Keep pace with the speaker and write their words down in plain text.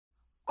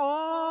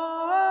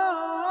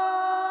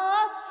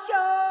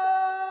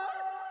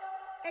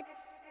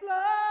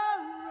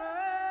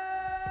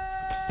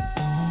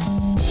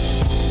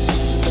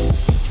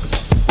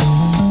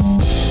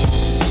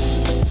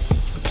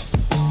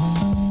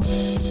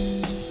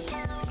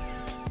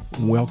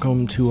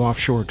Welcome to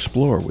Offshore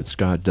Explorer with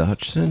Scott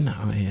Dodgson.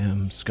 I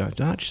am Scott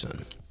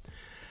Dodgson.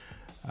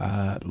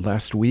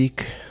 Last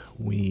week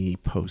we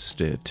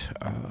posted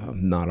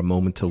Not a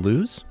Moment to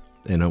Lose,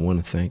 and I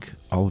want to thank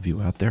all of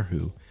you out there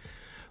who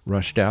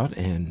rushed out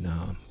and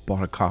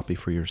bought a copy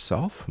for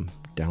yourself,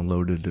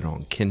 downloaded it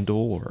on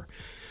Kindle or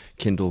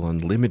Kindle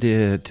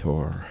Unlimited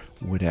or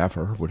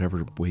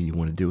whatever way you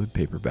want to do it,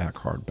 paperback,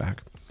 hardback.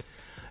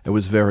 It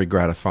was very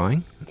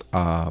gratifying.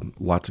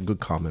 Lots of good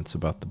comments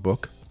about the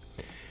book.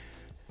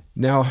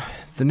 Now,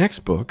 the next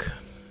book,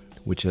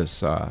 which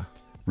is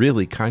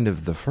really kind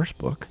of the first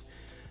book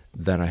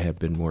that I have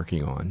been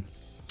working on,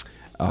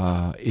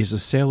 is A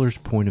Sailor's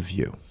Point of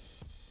View.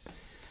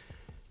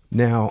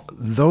 Now,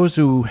 those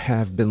who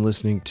have been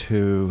listening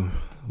to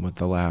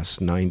the last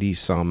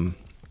 90-some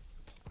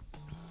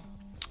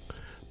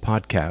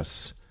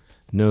podcasts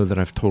know that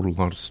I've told a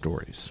lot of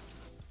stories,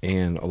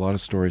 and a lot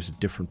of stories at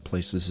different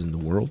places in the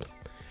world.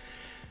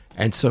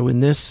 And so in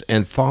this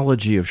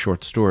anthology of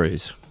short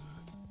stories,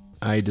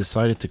 I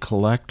decided to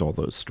collect all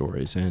those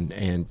stories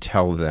and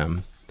tell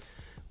them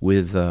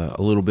with a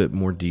little bit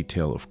more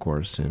detail, of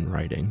course, in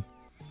writing,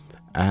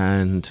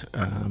 and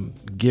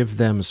give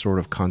them a sort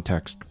of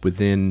context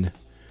within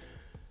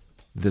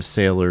the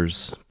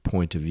sailor's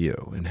point of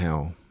view and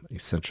how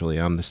essentially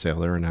I'm the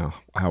sailor and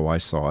how I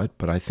saw it.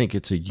 But I think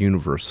it's a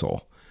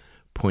universal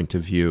point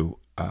of view,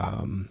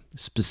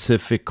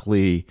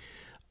 specifically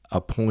a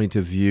point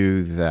of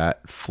view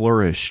that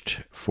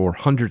flourished for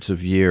hundreds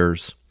of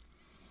years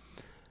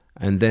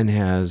and then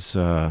has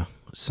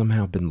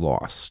somehow been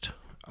lost,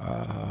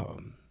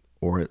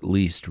 or at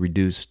least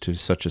reduced to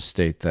such a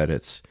state that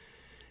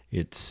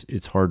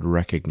it's hard to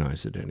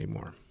recognize it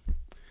anymore.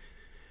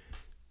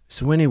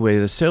 So anyway,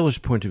 The Sailor's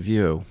Point of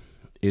View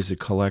is a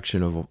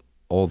collection of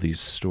all these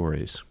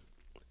stories.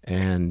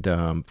 And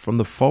from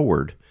the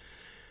forward,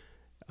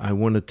 I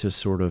wanted to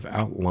sort of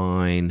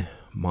outline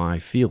my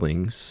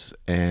feelings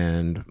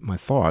and my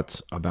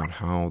thoughts about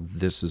how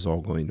this is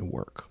all going to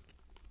work.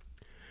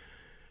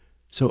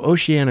 So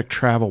oceanic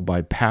travel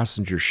by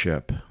passenger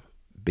ship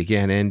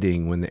began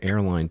ending when the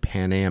airline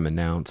Pan Am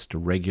announced a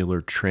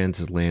regular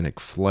transatlantic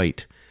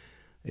flight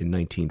in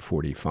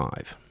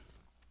 1945.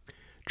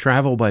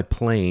 Travel by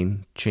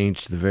plane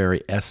changed the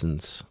very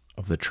essence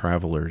of the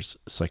traveler's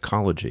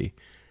psychology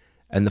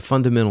and the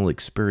fundamental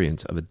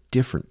experience of a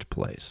different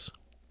place.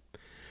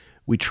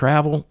 We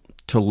travel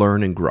to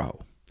learn and grow.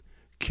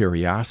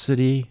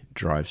 Curiosity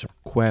drives our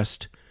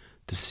quest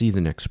to see the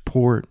next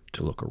port,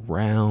 to look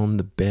around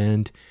the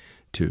bend,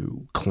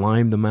 to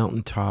climb the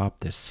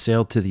mountaintop, to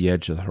sail to the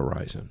edge of the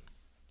horizon.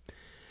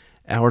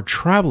 Our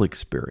travel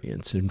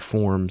experience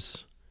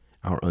informs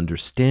our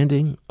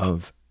understanding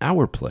of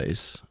our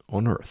place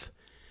on Earth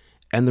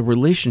and the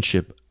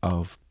relationship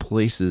of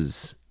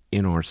places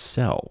in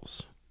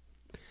ourselves.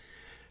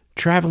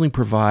 Traveling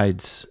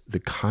provides the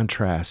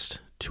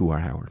contrast to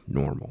our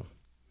normal.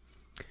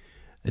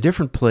 A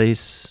different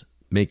place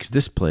makes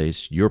this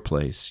place,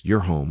 your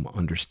home,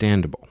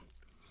 understandable.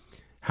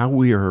 How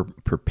we are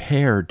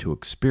prepared to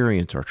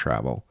experience our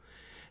travel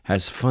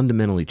has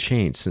fundamentally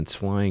changed since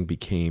flying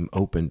became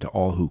open to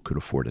all who could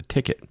afford a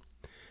ticket.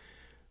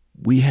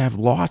 We have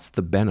lost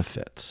the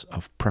benefits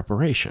of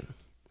preparation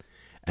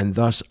and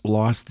thus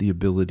lost the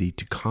ability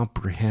to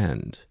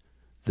comprehend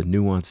the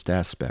nuanced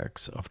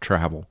aspects of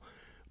travel,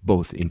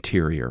 both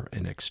interior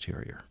and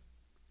exterior.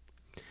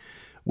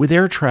 With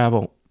air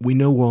travel, we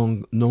no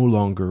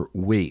longer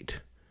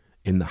wait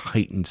in the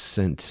heightened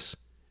sense.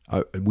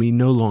 We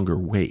no longer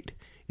wait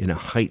in a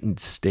heightened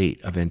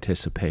state of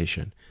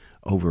anticipation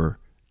over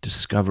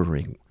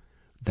discovering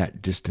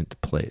that distant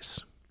place.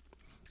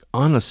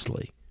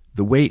 Honestly,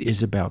 the wait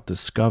is about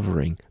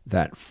discovering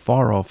that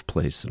far-off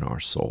place in our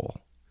soul.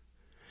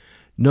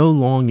 No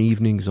long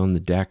evenings on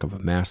the deck of a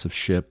massive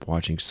ship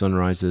watching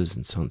sunrises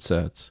and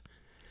sunsets,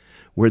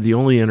 where the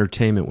only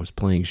entertainment was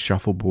playing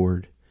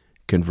shuffleboard,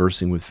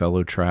 conversing with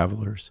fellow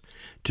travelers,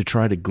 to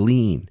try to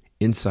glean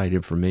inside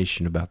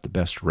information about the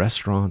best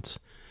restaurants,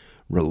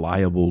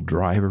 reliable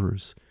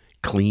drivers,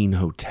 clean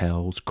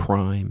hotels,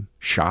 crime,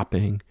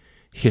 shopping,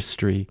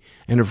 history,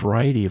 and a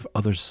variety of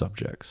other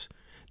subjects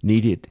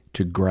needed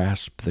to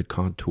grasp the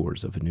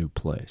contours of a new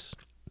place,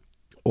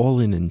 all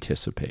in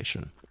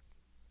anticipation.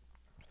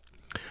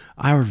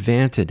 Our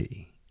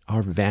vanity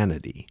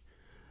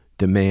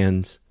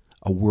demands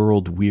a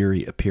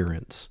world-weary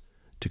appearance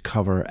to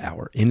cover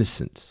our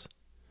innocence,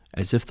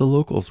 as if the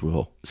locals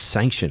will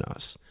sanction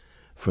us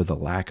for the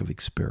lack of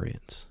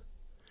experience.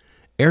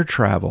 Air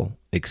travel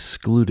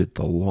excluded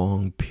the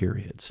long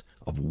periods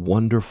of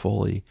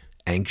wonderfully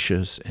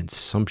anxious and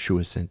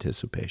sumptuous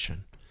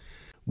anticipation.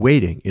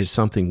 Waiting is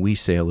something we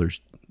sailors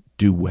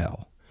do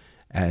well,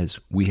 as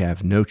we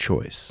have no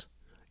choice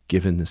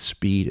given the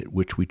speed at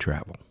which we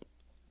travel.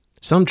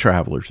 Some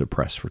travelers are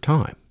pressed for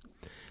time,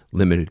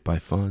 limited by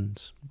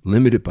funds,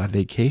 limited by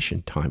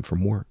vacation time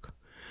from work,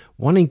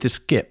 wanting to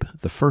skip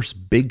the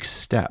first big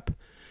step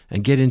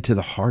and get into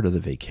the heart of the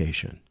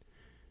vacation.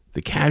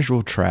 The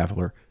casual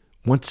traveler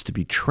wants to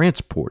be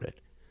transported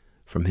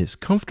from his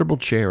comfortable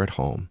chair at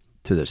home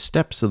to the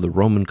steps of the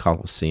Roman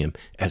Colosseum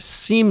as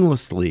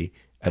seamlessly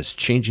as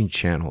changing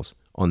channels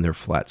on their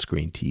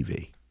flat-screen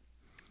TV.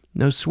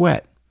 No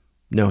sweat,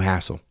 no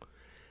hassle,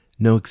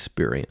 no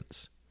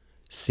experience.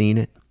 Seen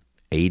it,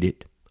 ate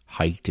it,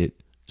 hiked it,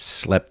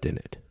 slept in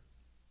it.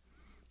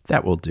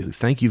 That will do.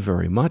 Thank you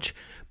very much,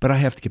 but I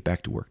have to get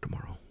back to work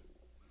tomorrow.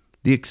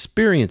 The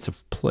experience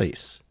of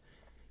place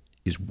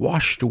is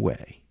washed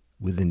away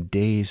within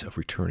days of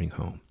returning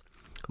home,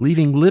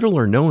 leaving little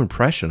or no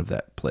impression of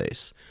that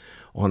place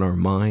on our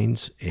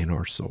minds and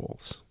our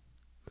souls.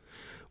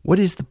 What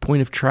is the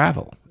point of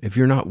travel if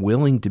you're not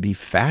willing to be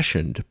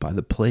fashioned by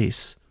the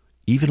place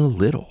even a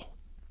little?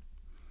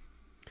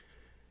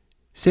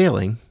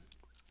 Sailing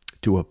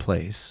to a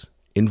place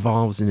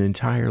involves an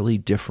entirely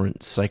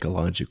different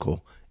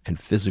psychological and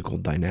physical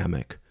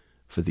dynamic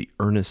for the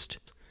earnest,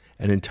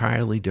 an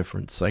entirely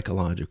different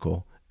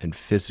psychological and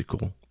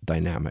physical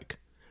dynamic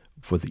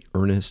for the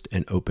earnest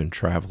and open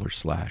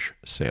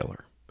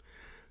traveler/sailor.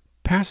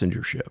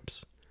 Passenger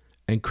ships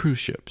and cruise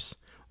ships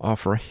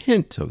offer a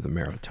hint of the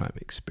maritime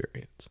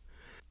experience.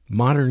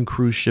 Modern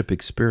cruise ship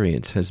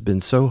experience has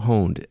been so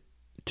honed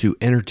to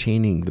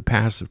entertaining the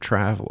passive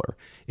traveler,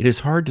 it is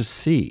hard to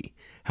see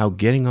how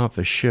getting off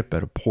a ship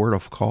at a port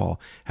of call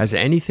has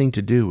anything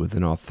to do with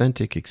an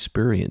authentic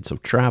experience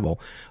of travel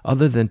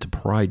other than to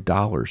pry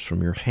dollars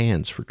from your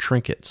hands for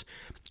trinkets.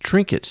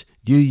 Trinkets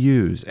you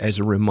use as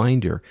a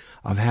reminder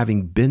of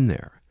having been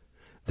there.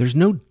 There's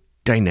no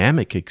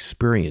dynamic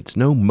experience,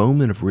 no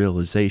moment of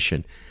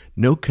realization,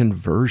 no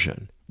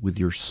conversion with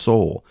your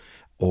soul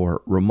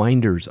or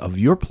reminders of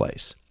your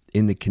place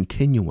in the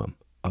continuum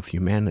of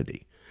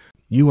humanity.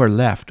 You are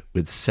left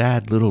with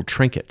sad little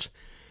trinkets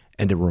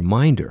and a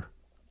reminder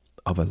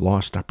of a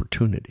lost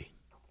opportunity.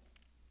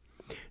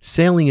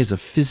 Sailing is a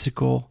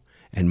physical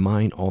and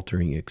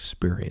mind-altering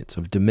experience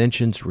of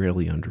dimensions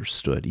rarely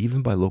understood,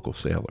 even by local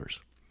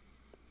sailors.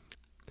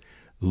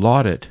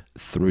 Lauded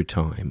through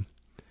time,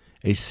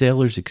 a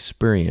sailor's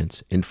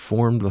experience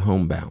informed the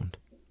homebound.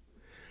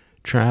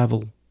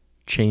 Travel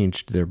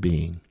changed their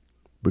being.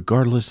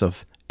 Regardless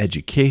of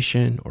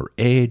education or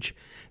age,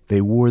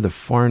 they wore the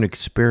foreign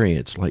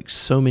experience like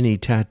so many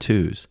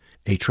tattoos,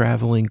 a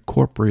traveling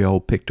corporeal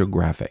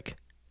pictographic.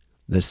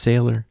 The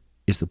sailor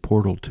is the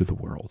portal to the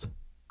world.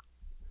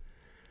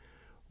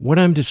 What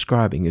I'm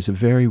describing is a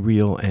very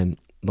real and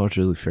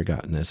largely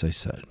forgotten, as I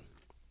said.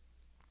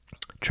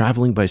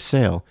 Traveling by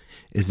sail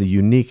is a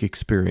unique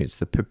experience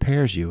that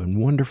prepares you in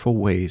wonderful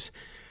ways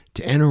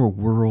to enter a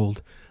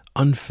world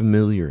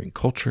unfamiliar in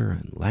culture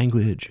and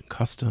language and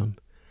custom,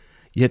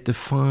 yet to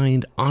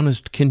find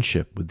honest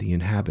kinship with the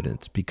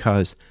inhabitants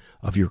because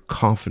of your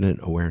confident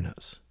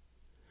awareness.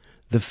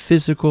 The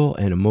physical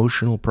and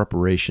emotional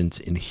preparations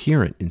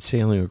inherent in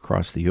sailing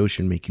across the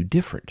ocean make you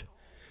different.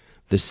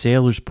 The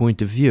sailor's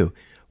point of view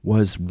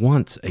was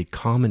once a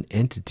common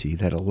entity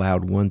that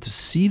allowed one to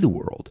see the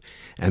world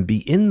and be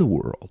in the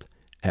world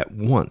at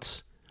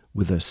once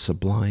with a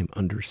sublime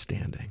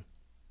understanding.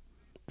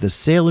 The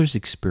sailor's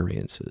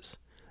experiences,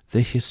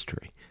 the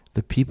history,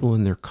 the people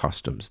and their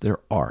customs, their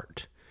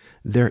art,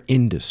 their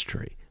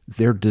industry,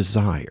 their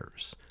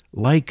desires,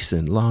 likes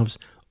and loves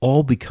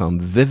all become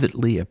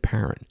vividly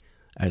apparent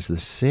as the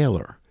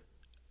sailor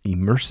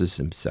immerses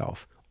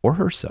himself or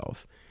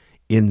herself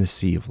in the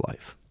sea of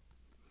life.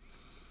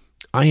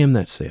 I am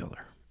that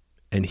sailor,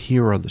 and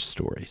here are the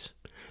stories,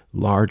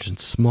 large and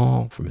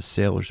small from a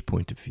sailor's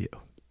point of view.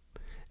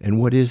 And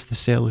what is the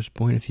sailor's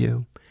point of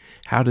view?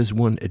 How does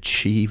one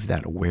achieve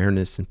that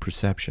awareness and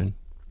perception?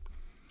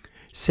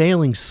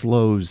 Sailing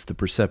slows the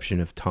perception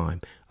of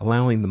time,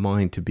 allowing the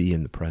mind to be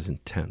in the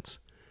present tense.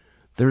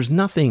 There is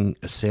nothing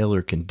a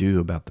sailor can do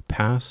about the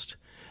past,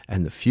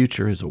 and the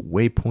future is a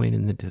waypoint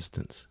in the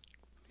distance.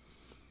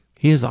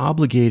 He is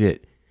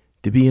obligated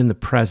to be in the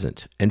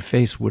present and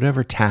face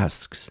whatever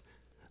tasks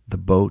the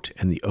boat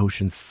and the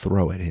ocean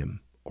throw at him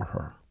or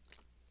her.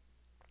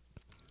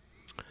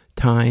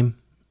 Time,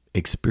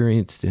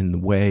 experienced in the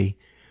way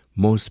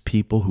most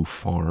people who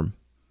farm,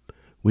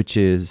 which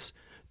is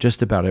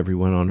just about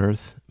everyone on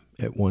earth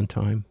at one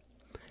time.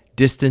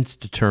 Distance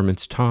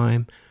determines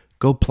time.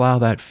 Go plow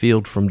that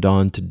field from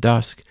dawn to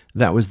dusk.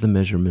 That was the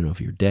measurement of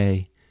your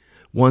day.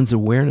 One's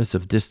awareness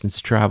of distance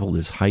traveled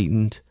is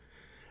heightened.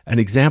 An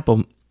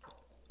example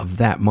of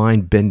that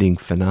mind-bending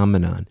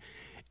phenomenon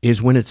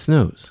is when it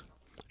snows.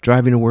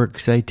 Driving to work,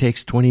 say,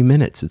 takes 20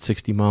 minutes at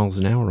 60 miles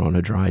an hour on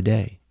a dry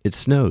day. It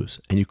snows,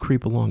 and you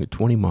creep along at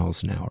 20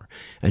 miles an hour,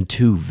 and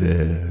 2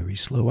 very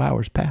slow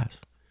hours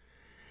pass.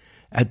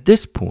 At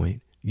this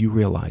point, you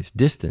realize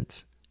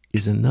distance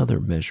is another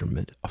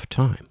measurement of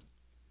time.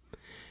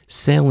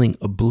 Sailing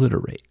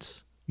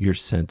obliterates your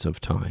sense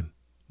of time,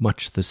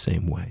 much the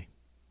same way.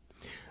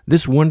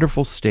 This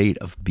wonderful state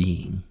of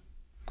being,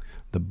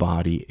 the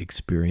body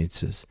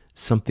experiences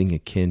something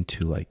akin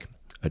to like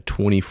a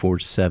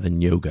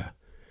 24/7 yoga.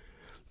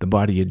 The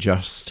body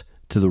adjusts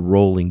to the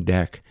rolling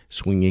deck,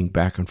 swinging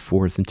back and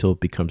forth until it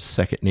becomes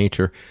second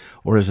nature,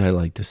 or as I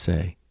like to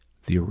say,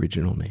 the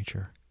original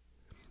nature.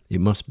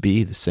 It must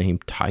be the same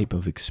type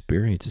of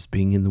experience as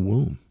being in the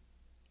womb.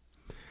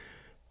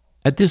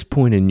 At this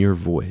point in your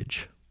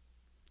voyage,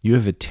 you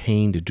have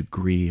attained a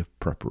degree of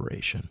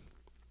preparation.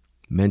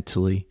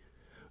 Mentally,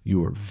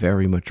 you are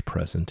very much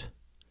present.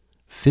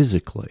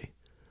 Physically,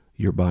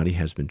 your body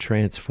has been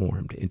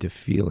transformed into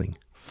feeling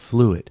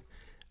fluid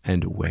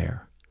and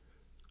aware.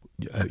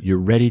 You're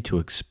ready to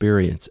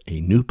experience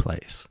a new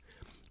place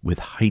with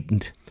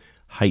heightened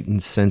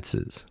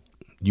senses.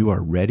 You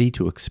are ready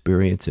to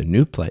experience a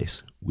new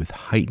place with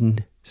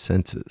heightened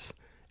senses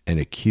and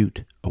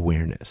acute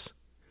awareness.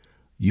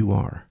 You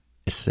are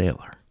a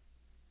sailor.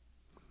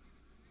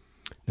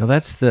 Now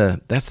that's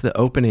the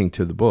opening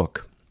to the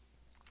book,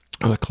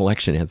 a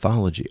collection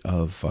anthology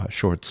of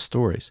short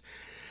stories,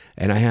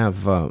 and I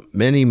have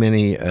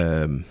many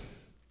of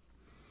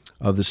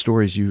the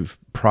stories you've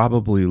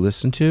probably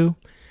listened to.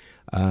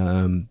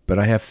 But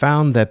I have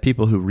found that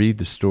people who read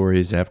the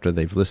stories after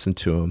they've listened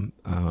to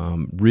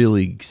them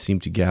really seem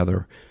to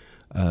gather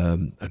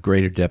a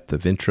greater depth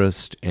of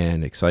interest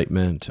and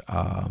excitement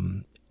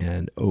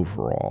and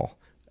overall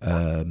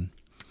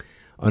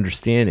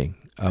understanding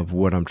of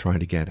what I'm trying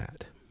to get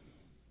at.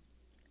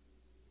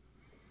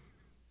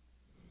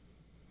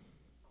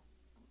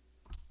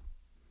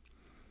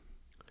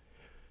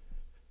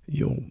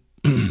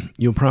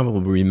 You'll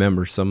probably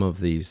remember some of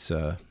these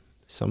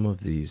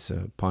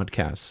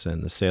podcasts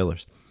and the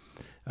sailors,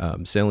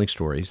 sailing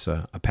stories.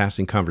 A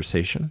Passing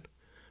Conversation,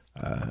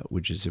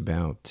 which is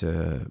about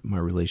my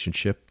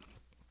relationship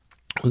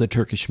with a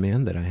Turkish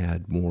man that I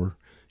had more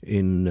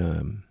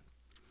in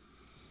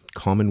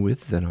common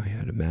with than I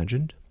had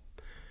imagined.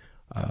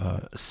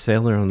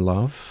 Sailor in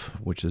Love,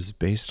 which is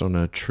based on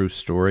a true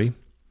story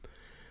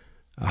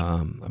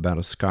about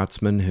a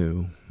Scotsman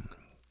who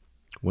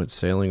went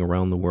sailing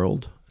around the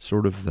world,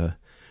 sort of the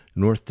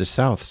north to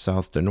south,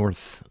 south to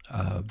north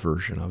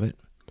version of it,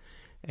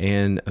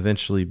 and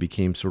eventually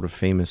became sort of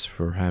famous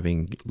for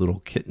having little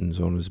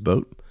kittens on his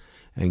boat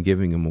and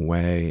giving them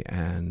away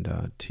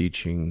and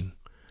teaching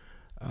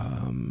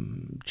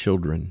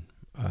children.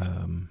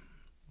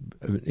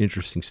 An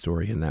interesting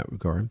story in that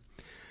regard.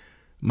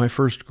 My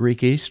first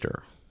Greek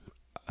Easter,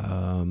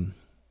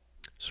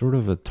 sort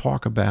of a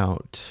talk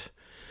about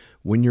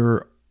when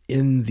you're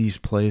in these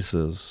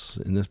places,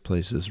 in this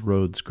place is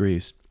Rhodes,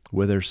 Greece,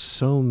 where there's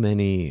so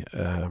many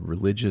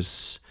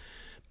religious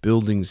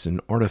buildings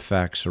and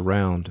artifacts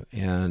around,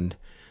 and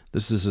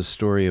this is a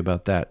story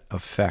about that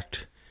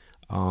effect,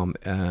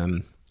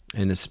 and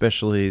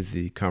especially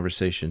the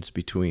conversations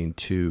between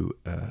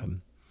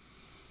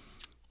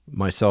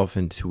myself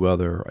and two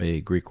other,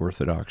 a Greek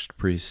Orthodox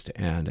priest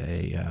and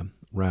a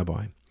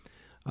rabbi.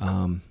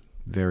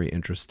 Very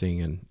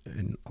interesting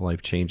and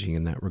life-changing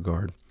in that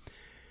regard.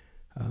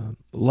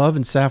 Love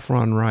and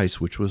Saffron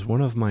Rice, which was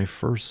one of my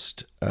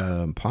first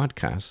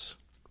podcasts.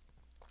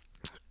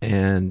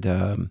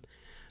 And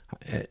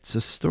it's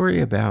a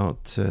story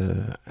about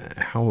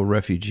how a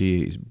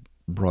refugee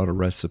brought a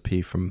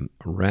recipe from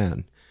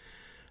Iran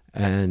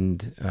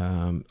and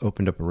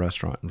opened up a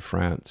restaurant in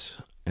France.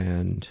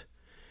 And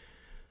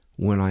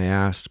when I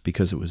asked,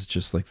 because it was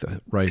just like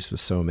the rice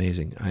was so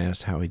amazing, I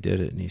asked how he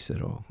did it, and he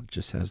said, oh, it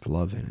just has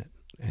love in it.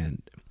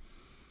 And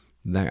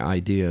that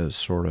idea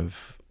sort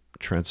of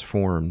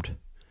transformed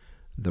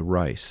the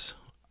rice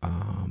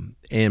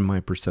and my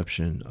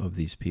perception of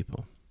these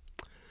people.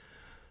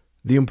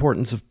 The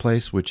Importance of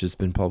Place, which has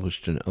been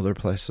published in other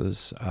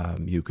places,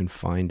 you can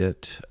find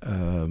it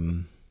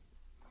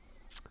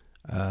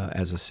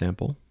as a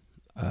sample.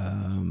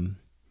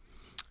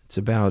 It's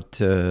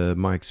about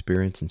my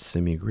experience in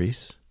Simi,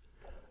 Greece,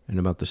 and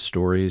about the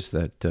stories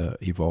that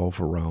evolve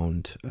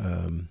around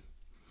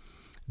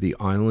the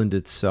island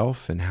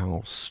itself and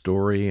how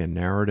story and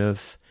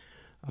narrative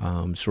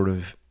sort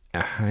of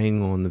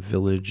hang on the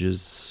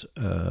villages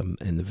and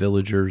the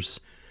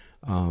villagers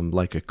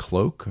like a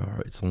cloak.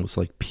 It's almost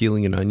like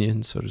peeling an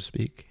onion, so to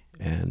speak.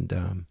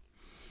 And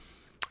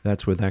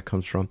that's where that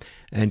comes from.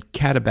 And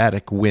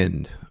Katabatic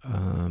Wind,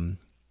 a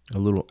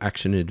little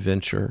action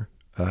adventure,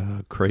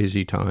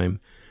 crazy time,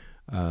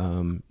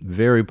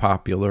 very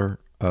popular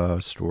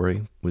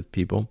story with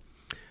people.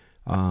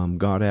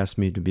 God asked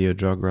me to be a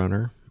jug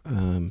runner,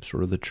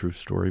 sort of the true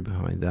story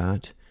behind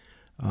that.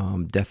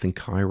 Death in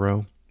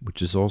Cairo,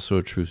 which is also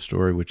a true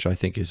story, which I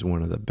think is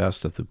one of the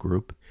best of the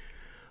group.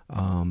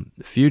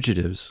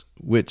 Fugitives,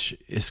 which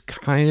is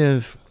kind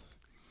of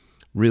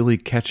really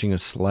catching a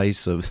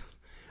slice of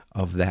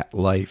that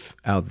life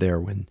out there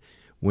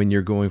when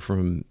you're going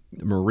from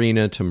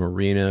marina to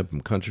marina,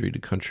 from country to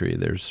country.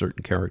 There's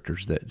certain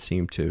characters that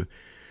seem to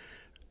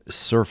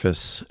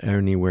surface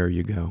anywhere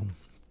you go.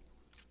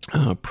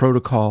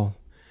 Protocol,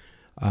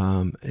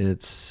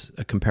 it's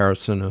a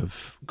comparison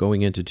of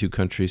going into two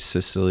countries,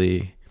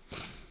 Sicily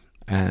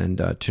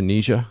and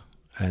Tunisia,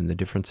 and the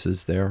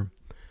differences there.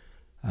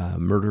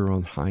 Murder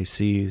on High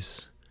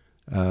Seas.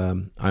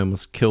 I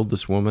almost killed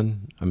this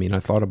woman. I mean, I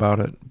thought about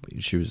it.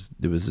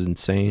 It was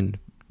insane,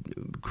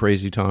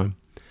 crazy time.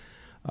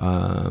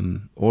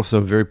 Also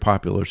a very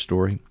popular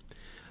story.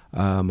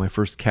 My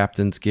first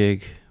captain's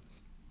gig,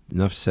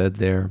 enough said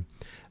there.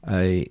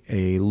 A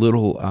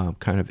little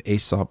kind of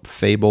Aesop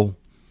fable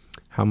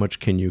how much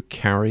can you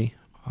carry?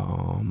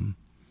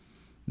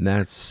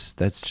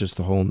 That's just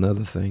a whole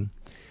nother thing.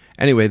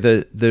 Anyway,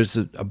 there's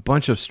a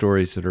bunch of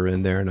stories that are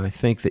in there, and I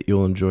think that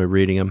you'll enjoy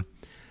reading them.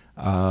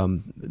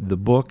 The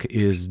book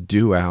is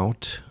due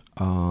out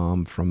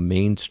from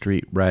Main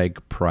Street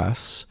Rag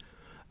Press,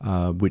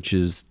 which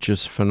is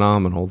just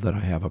phenomenal that I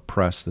have a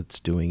press that's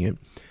doing it.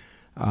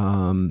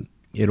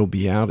 It'll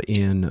be out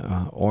in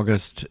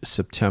August,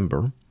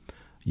 September.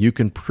 You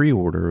can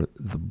pre-order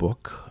the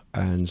book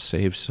and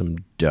save some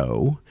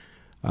dough,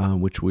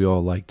 which we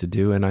all like to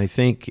do. And I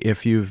think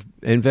if you've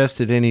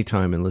invested any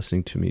time in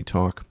listening to me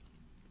talk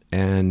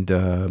and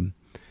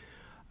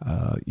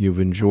you've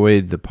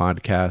enjoyed the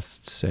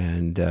podcasts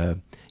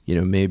and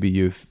maybe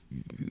you've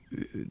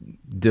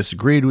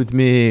disagreed with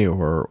me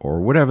or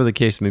whatever the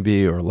case may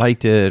be, or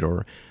liked it,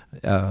 or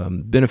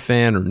been a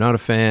fan or not a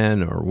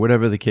fan, or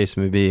whatever the case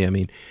may be. I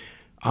mean,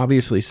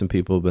 obviously some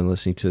people have been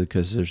listening to it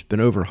because there's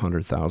been over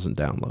 100,000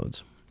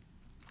 downloads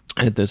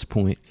at this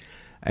point.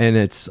 And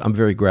I'm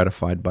very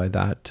gratified by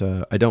that.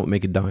 I don't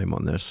make a dime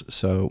on this,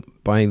 so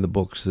buying the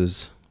books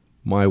is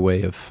my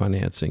way of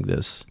financing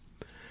this.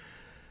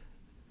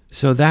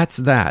 So that's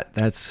that.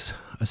 That's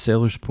A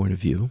Sailor's Point of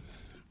View.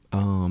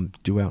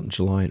 Due out in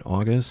July and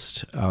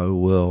August. I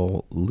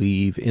will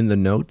leave in the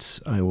notes,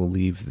 I will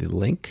leave the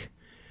link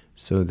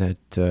so that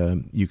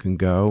you can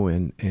go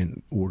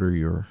and order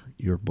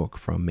your book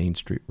from Main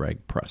Street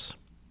Rag Press.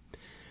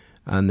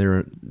 And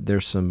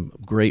there's some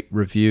great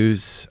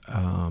reviews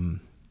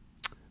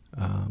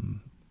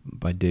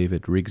by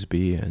David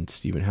Rigsby and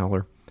Stephen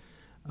Heller.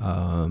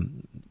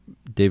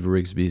 David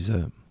Rigsby's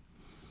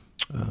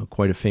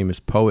quite a famous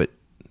poet,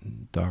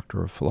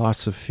 doctor of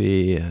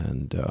philosophy,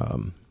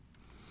 and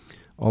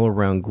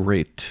all-around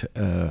great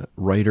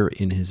writer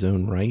in his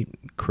own right,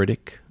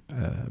 critic.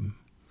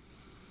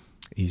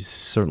 He's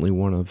certainly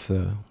one of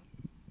the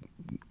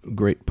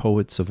great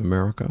poets of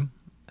America.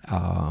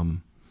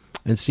 And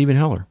Stephen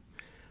Heller,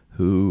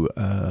 who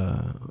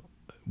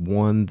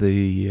won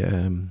the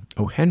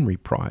O. Henry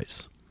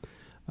Prize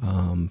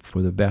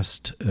for the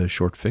best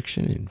short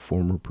fiction, and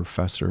former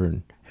professor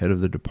and head of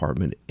the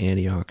department at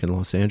Antioch in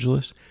Los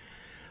Angeles.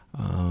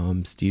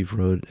 Steve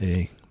wrote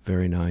a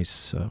very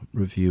nice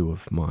review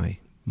of my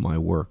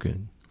work,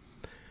 and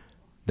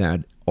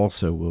that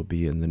also will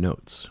be in the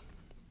notes.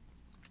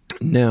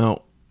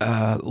 Now,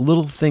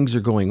 little things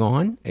are going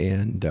on,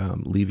 and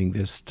leaving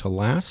this to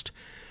last.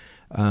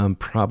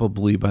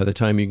 Probably by the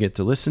time you get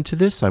to listen to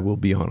this, I will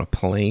be on a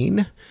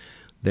plane.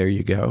 There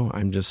you go.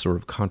 I'm just sort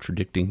of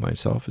contradicting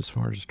myself as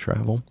far as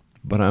travel,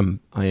 but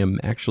I am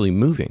actually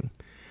moving.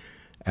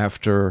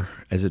 After,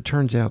 as it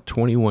turns out,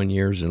 21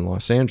 years in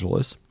Los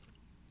Angeles,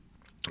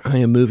 I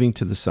am moving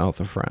to the south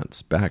of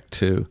France, back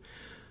to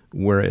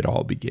where it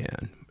all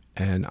began.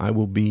 And I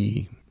will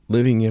be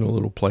living in a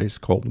little place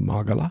called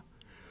Magala,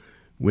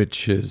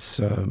 which is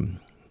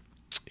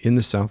in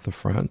the south of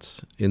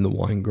France, in the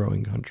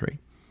wine-growing country.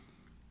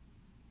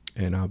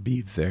 And I'll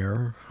be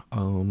there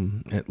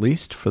at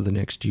least for the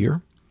next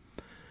year.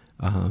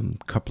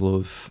 Couple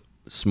of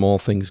small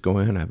things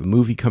going on. I have a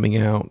movie coming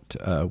out,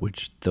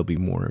 which there'll be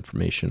more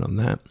information on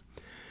that.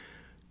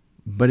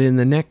 But in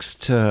the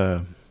next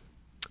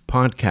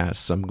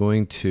podcasts, I'm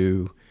going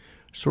to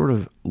sort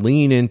of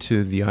lean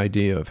into the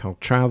idea of how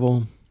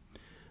travel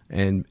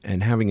and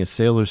having a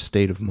sailor's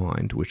state of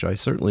mind, which I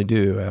certainly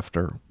do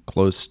after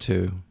close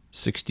to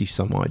 60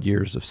 some odd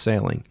years of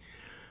sailing,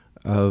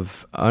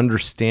 of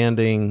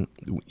understanding,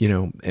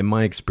 and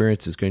my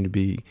experience is going to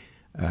be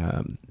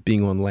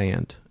being on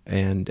land,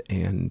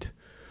 and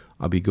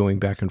I'll be going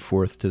back and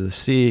forth to the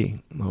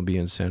sea. I'll be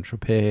in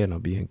Saint-Tropez and I'll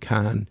be in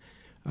Cannes.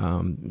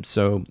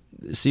 So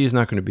the sea is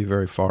not going to be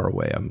very far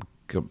away. I'm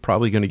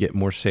probably going to get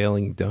more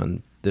sailing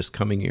done this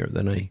coming year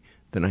than I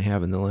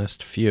have in the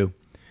last few.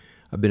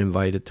 I've been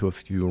invited to a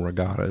few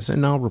regattas,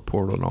 and I'll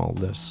report on all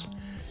this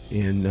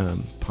in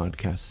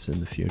podcasts in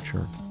the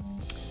future.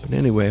 But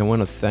anyway, I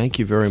want to thank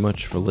you very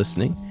much for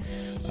listening.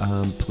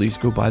 Please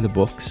go buy the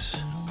books.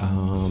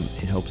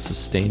 It helps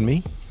sustain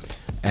me,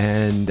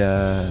 and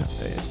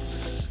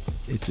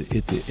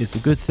it's a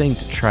good thing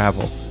to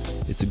travel.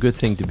 It's a good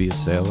thing to be a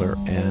sailor,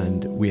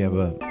 and we have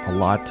a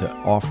lot to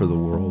offer the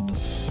world.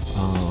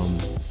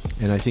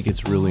 And I think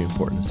it's really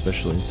important,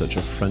 especially in such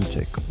a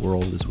frantic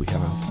world as we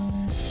have.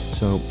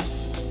 So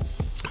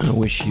I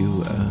wish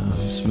you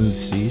smooth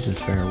seas and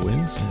fair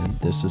winds. And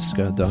this is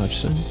Scott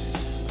Dodgson.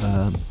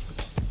 Bon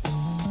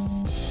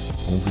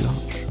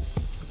voyage.